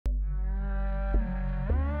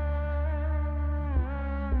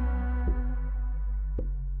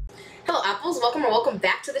locals, welcome or welcome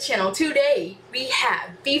back to the channel. Today we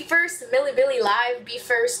have Be First, Milli-Billi Live, Be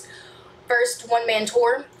First one-man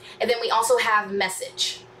tour, and then we also have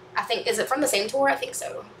Message. I think, is it from the same tour? I think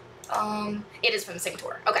so. It is from the same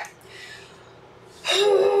tour. Okay.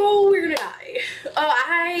 Oh, we're gonna die.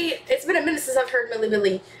 It's been a minute since I've heard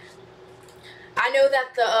Milli-Billi. I know that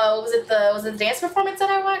was it the dance performance that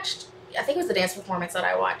I watched? I think it was the dance performance that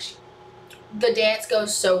I watched. The dance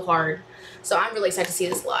goes so hard. So I'm really excited to see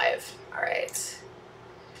this live. Alright.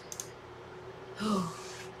 Oh,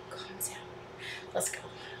 calm down. Let's go.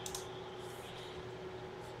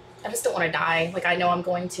 I just don't want to die. Like, I know I'm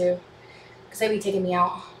going to. Because they be taking me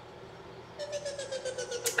out.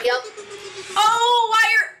 Yep. Oh,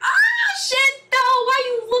 shit, though. Why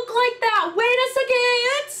you look like that? Wait a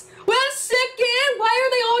second. Wait a second. Why are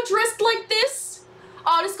they all dressed like this?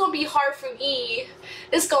 Oh, this is going to be hard for me.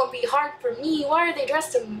 This is going to be hard for me. Why are they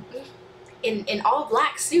dressed in all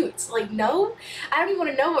black suits? Like, no, I don't even want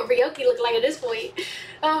to know what Ryoki looked like at this point.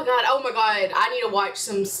 Oh god, oh my god, I need to watch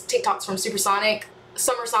some TikToks from Summer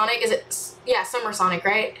Sonic, is it? Yeah, Summer Sonic,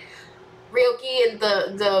 right? Ryoki and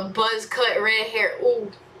the buzz cut red hair.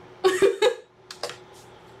 Ooh.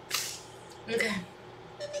 Okay.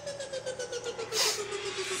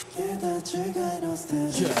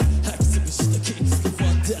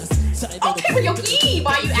 Okay, Ryoki,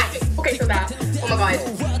 why are you acting? Okay, so that. Oh my god.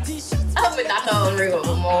 I hope that though, Ryo.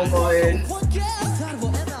 Oh my god.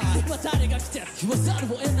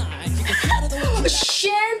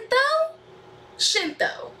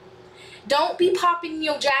 Shinto. Don't be popping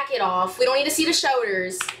your jacket off. We don't need to see the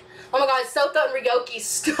shoulders. Oh my god, Sota and Ryoki,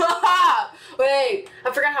 stop! Wait,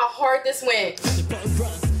 I forgot how hard this went.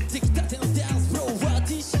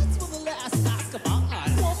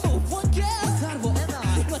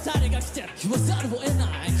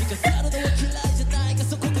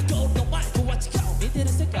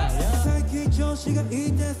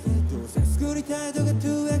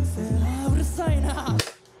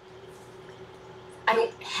 I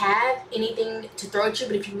don't have anything to throw at you,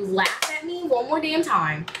 but if you laugh at me one more damn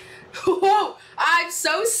time, whoa, I'm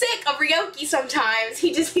so sick of Ryoki sometimes.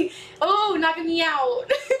 He just, oh, knocking me out.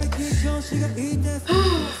 Did he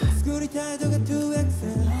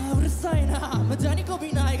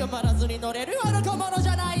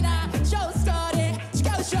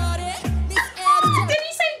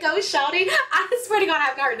say go shouty? I swear to god I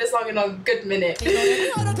haven't heard this song in a good minute.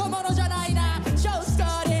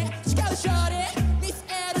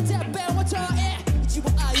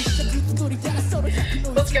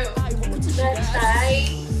 Let's go.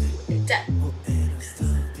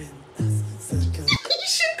 You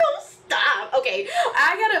should go stop. Okay, I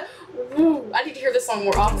need to hear this song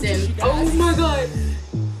more often. Oh my god.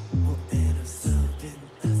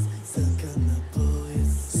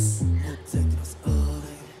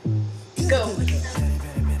 Go.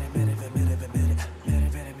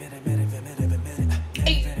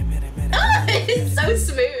 It's so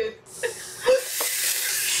smooth.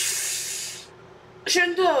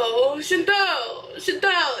 Shinto,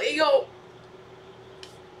 yo.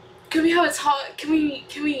 Can we have a talk? Can we,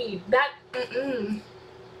 that,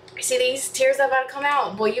 See these tears that about to come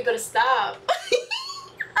out? Boy, you better stop.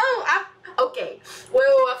 Okay. Whoa,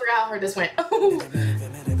 I forgot how hard this went. Oh.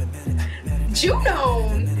 Juno.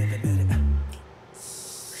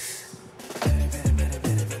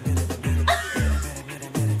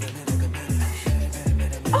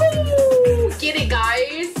 Oh, get it,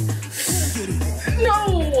 guys.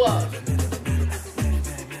 No.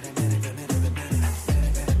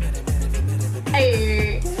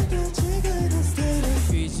 Hey.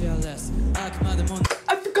 I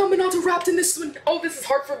forgot I'm not wrapped in this one. Oh, this is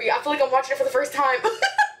hard for me. I feel like I'm watching it for the first time.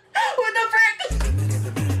 What the frick?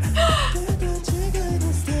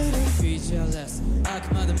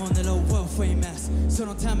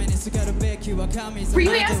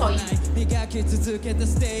 Really, I saw you.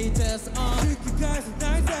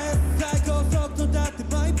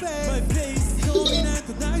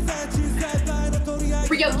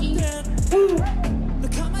 Ryoki.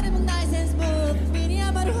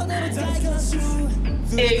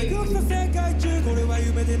 Hey.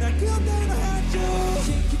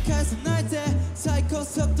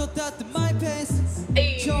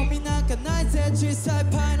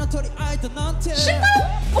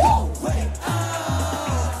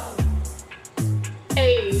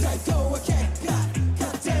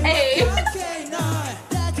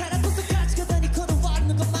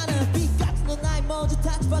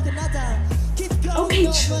 Okay,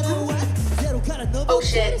 oh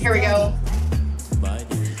shit, here we go.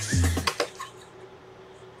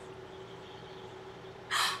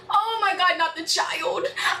 Oh my god, got the child.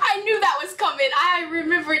 I knew that was coming. I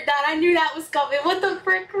remembered that. I knew that was coming. What the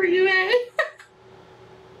frick were you in?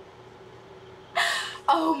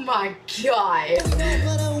 Oh my god.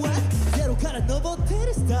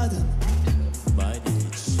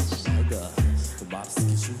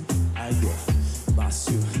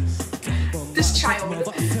 This child.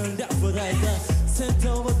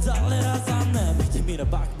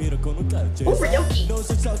 Over Yoki.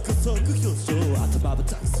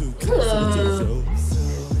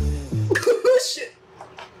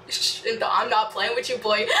 Shit. I'm not playing with you,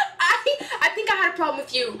 boy. I think I had a problem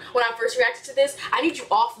with you when I first reacted to this. I need you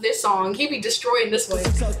off this song. He'd be destroying this one.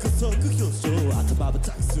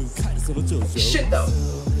 Shit though.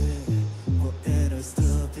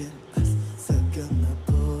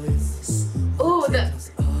 Oh, the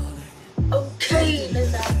okay.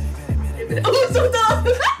 Oh, so dumb.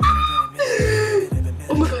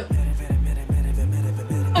 Oh my god.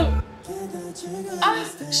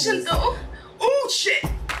 Oh, Shinto. Oh shit.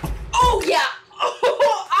 Oh yeah.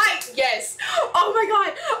 Oh, yes. Oh my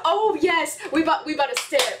god. Oh yes. We about to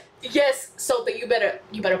step. Yes, Sota, you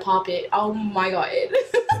better pop it. Oh my god.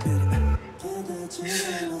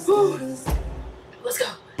 Let's go.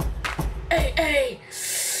 Hey, hey.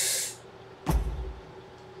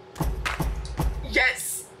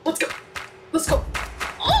 Yes. Let's go. Let's go.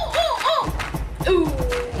 Oh. Ooh.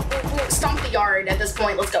 Stomp the yard at this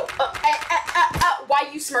point. Let's go. Why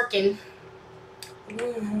you smirking?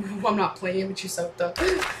 Ooh, I'm not playing with you, Sota.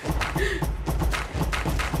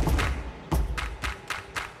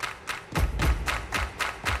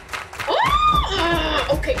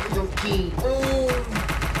 Okay, Yoki.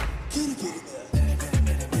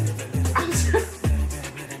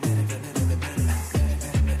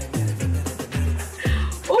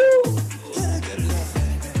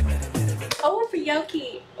 Oh, for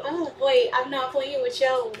Yoki. Oh, wait, I'm not playing with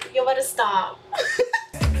you. You better stop.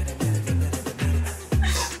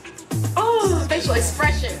 Oh, facial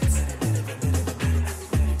expressions.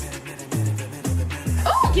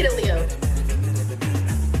 Oh, get it, Leo.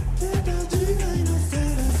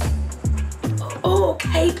 Oh,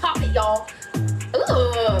 okay, pop it, y'all.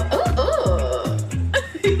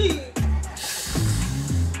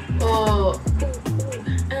 Oh,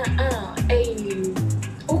 hey.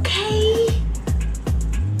 Okay.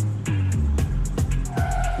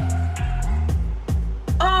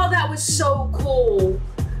 Oh, that was so cool.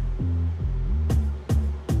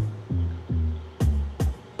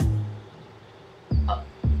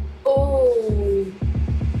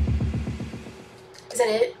 Is that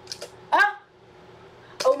it?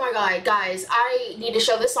 Oh my god, guys, I need to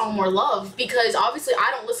show this song more love because obviously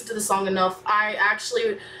I don't listen to the song enough. I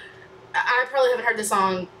probably haven't heard this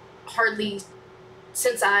song hardly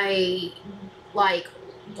since I like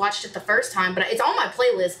watched it the first time, but it's on my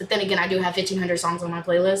playlist. But then again, I do have 1,500 songs on my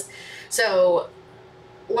playlist, so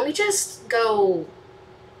let me just go.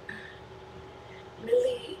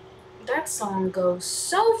 Really, that song goes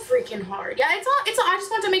so freaking hard. Yeah, it's on. I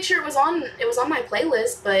just wanted to make sure it was on my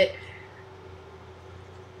playlist, but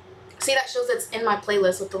see, that shows it's in my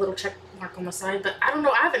playlist with the little check mark on the side. But I don't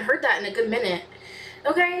know. I haven't heard that in a good minute.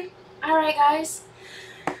 Okay, all right, guys.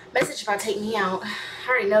 Message about Take Me Out. I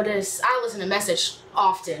already know this. I listen to Message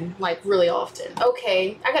often, like really often.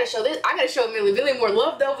 Okay, I gotta show this. I gotta show Milli-Billi more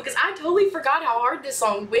love though because I totally forgot how hard this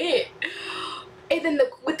song went. And then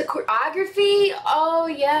with the choreography, oh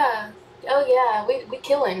yeah, we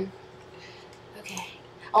killing. Okay.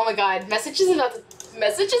 Oh my god, Message is about to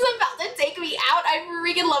take me out. I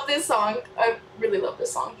freaking love this song. I really love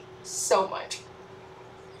this song so much.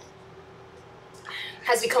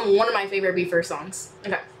 Has become one of my favorite BE:FIRST songs.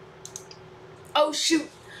 Okay. Oh shoot.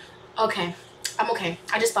 Okay. I'm okay.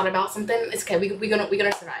 I just thought about something. It's okay. We're gonna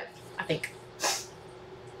survive, I think.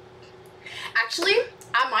 Actually,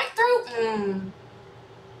 I might throw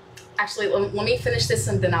actually let me finish this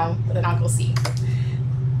and then I'll go see.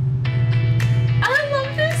 I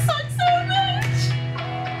love this song so much.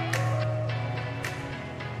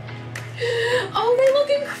 Oh, they look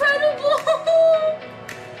incredible.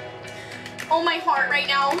 Oh, my heart right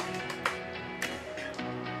now.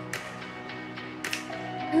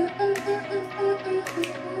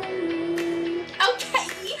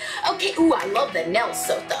 Okay. Ooh, I love the nail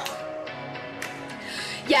Sota.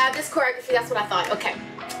 Yeah, this choreography, that's what I thought. Okay.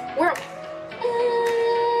 We're okay.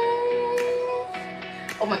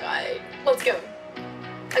 Oh my god. Let's go.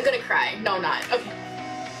 I'm gonna cry. No, I'm not. Okay.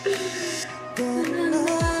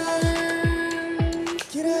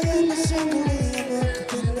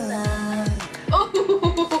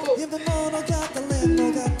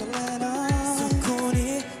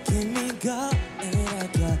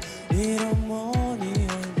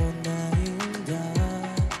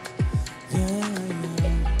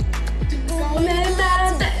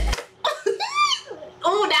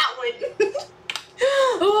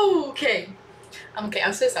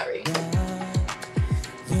 Okay.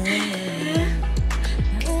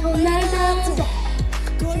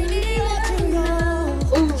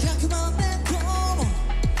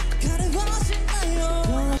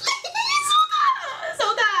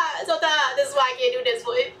 This is why I can't do this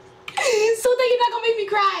one. So that you're not gonna make me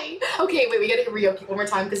cry. Okay, wait, we gotta hear Ryoki one more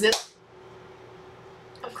time because this.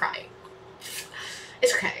 I'm crying.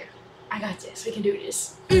 It's okay. I got this. We can do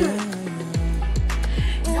this. You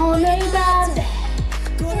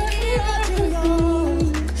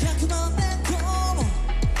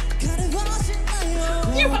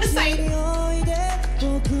wanna say it?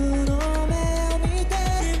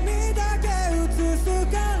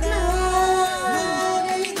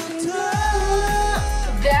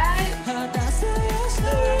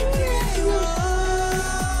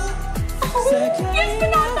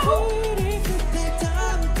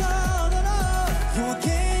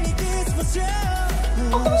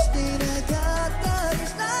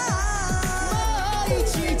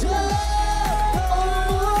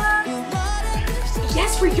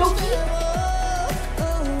 Yes, Ryoki.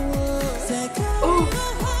 Oh.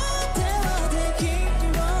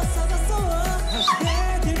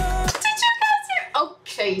 Did you guys hear?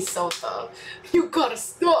 Okay, Sota, you gotta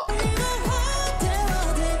stop.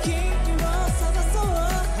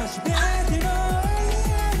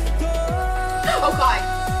 Oh God,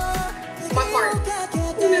 my part.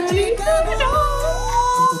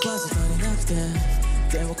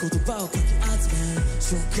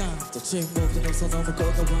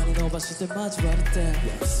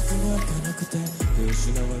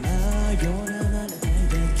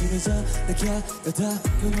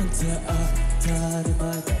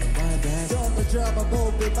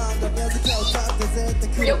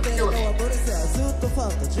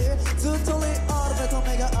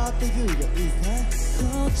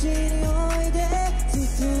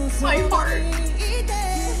 My heart.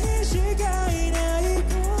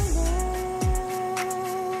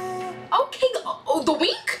 Okay, oh, the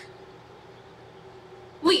week?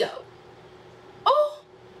 Leo. Oh.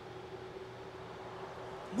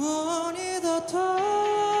 Oh,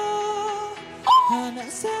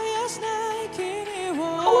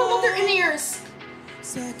 I love their in-ears.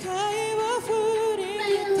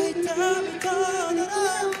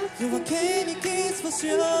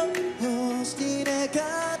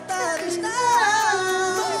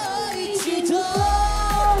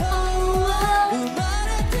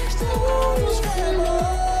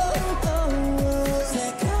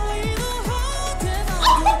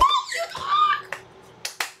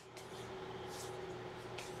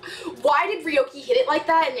 Why did Ryoki hit it like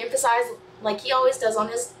that and emphasize like he always does on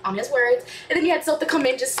his words? And then he had Sota come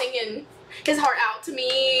in just singing his heart out to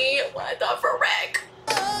me. What I thought for a wreck.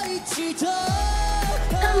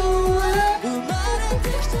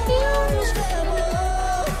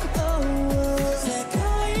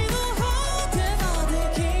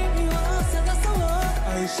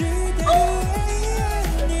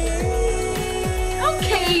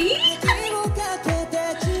 Okay.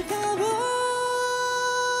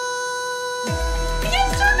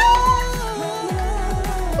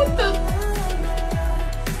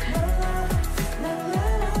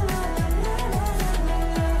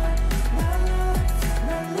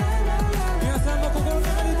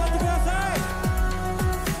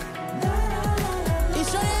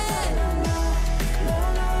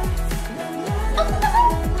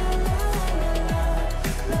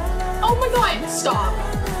 Oh my God, stop.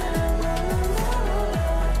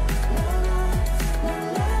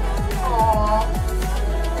 Aww.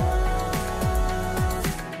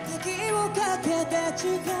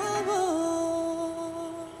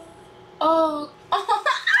 Oh,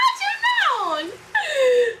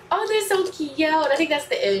 oh, they're so cute. I think that's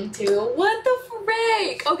the end too. What the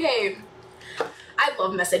frick? Okay. I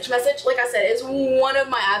love Message. Message, like I said, is one of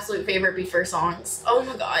my absolute favorite B1 songs. Oh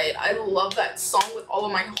my God, I love that song with all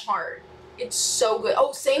of my heart. It's so good.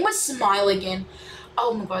 Oh, same with Smile Again.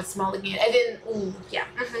 Oh my God, Smile Again. And then, ooh, yeah.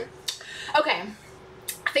 Okay,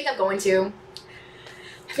 I think I'm about to,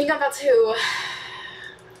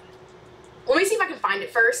 let me see if I can find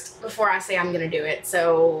it first before I say I'm gonna do it.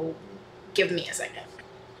 So, give me a second.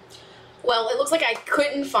 Well, it looks like I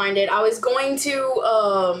couldn't find it. I was going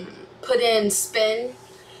to, put in Spin,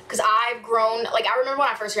 because I've grown, like, I remember when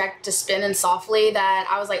I first reacted to Spin and Softly that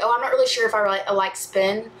I was like, oh, I'm not really sure if I like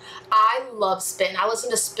Spin. I love Spin. I listen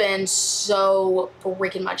to Spin so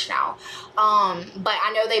freaking much now. But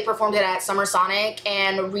I know they performed it at Summer Sonic,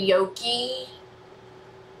 and Ryoki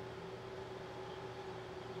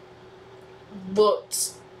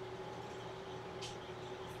looked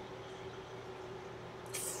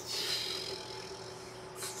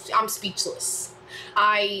I'm speechless.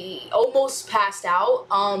 I almost passed out,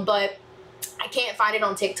 but I can't find it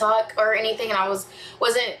on TikTok or anything, and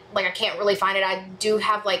wasn't like, I can't really find it. I do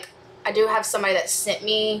have somebody that sent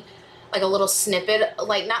me like a little snippet,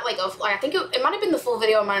 like not like I think it might have been the full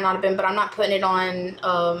video, it might not have been, but I'm not putting it on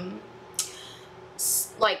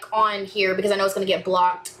like on here because I know it's gonna get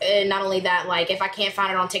blocked. And not only that, like if I can't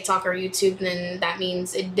find it on TikTok or YouTube, then that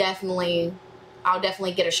means I'll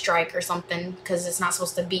definitely get a strike or something, because it's not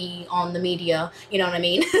supposed to be on the media, you know what I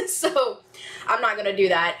mean? So I'm not gonna do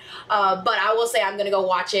that, but I will say I'm gonna go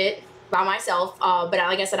watch it by myself. But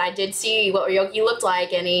like I said, I did see what Ryoki looked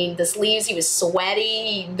like, and the sleeves, he was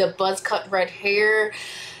sweaty, the buzz cut red hair,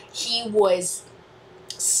 he was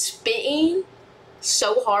spitting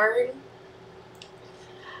so hard.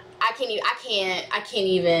 I can't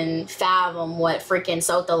even fathom what freaking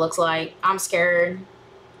Sota looks like. I'm scared.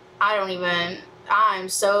 I'm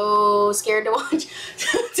so scared to watch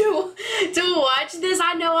to watch this.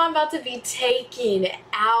 I know I'm about to be taken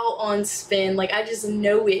out on spin. Like, I just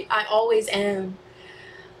know it. I always am.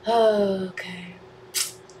 Oh, okay.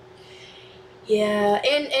 Yeah,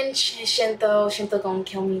 and Shinto gonna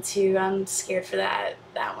kill me too. I'm scared for that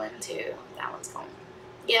one too. That one's gonna,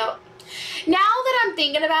 yep. Now that I'm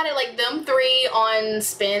thinking about it, like them three on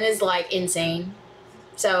spin is like insane.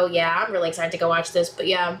 So yeah, I'm really excited to go watch this. But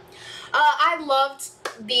yeah, I loved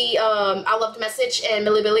Message and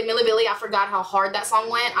Milli-Billi. Milli-Billi, I forgot how hard that song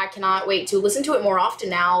went. I cannot wait to listen to it more often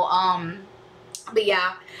now. But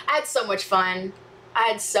yeah, I had so much fun. I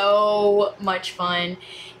had so much fun,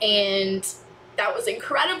 and that was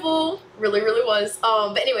incredible. Really, really was.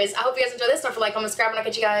 But anyways, I hope you guys enjoyed this. Don't forget to like, comment, subscribe, and I'll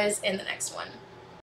catch you guys in the next one.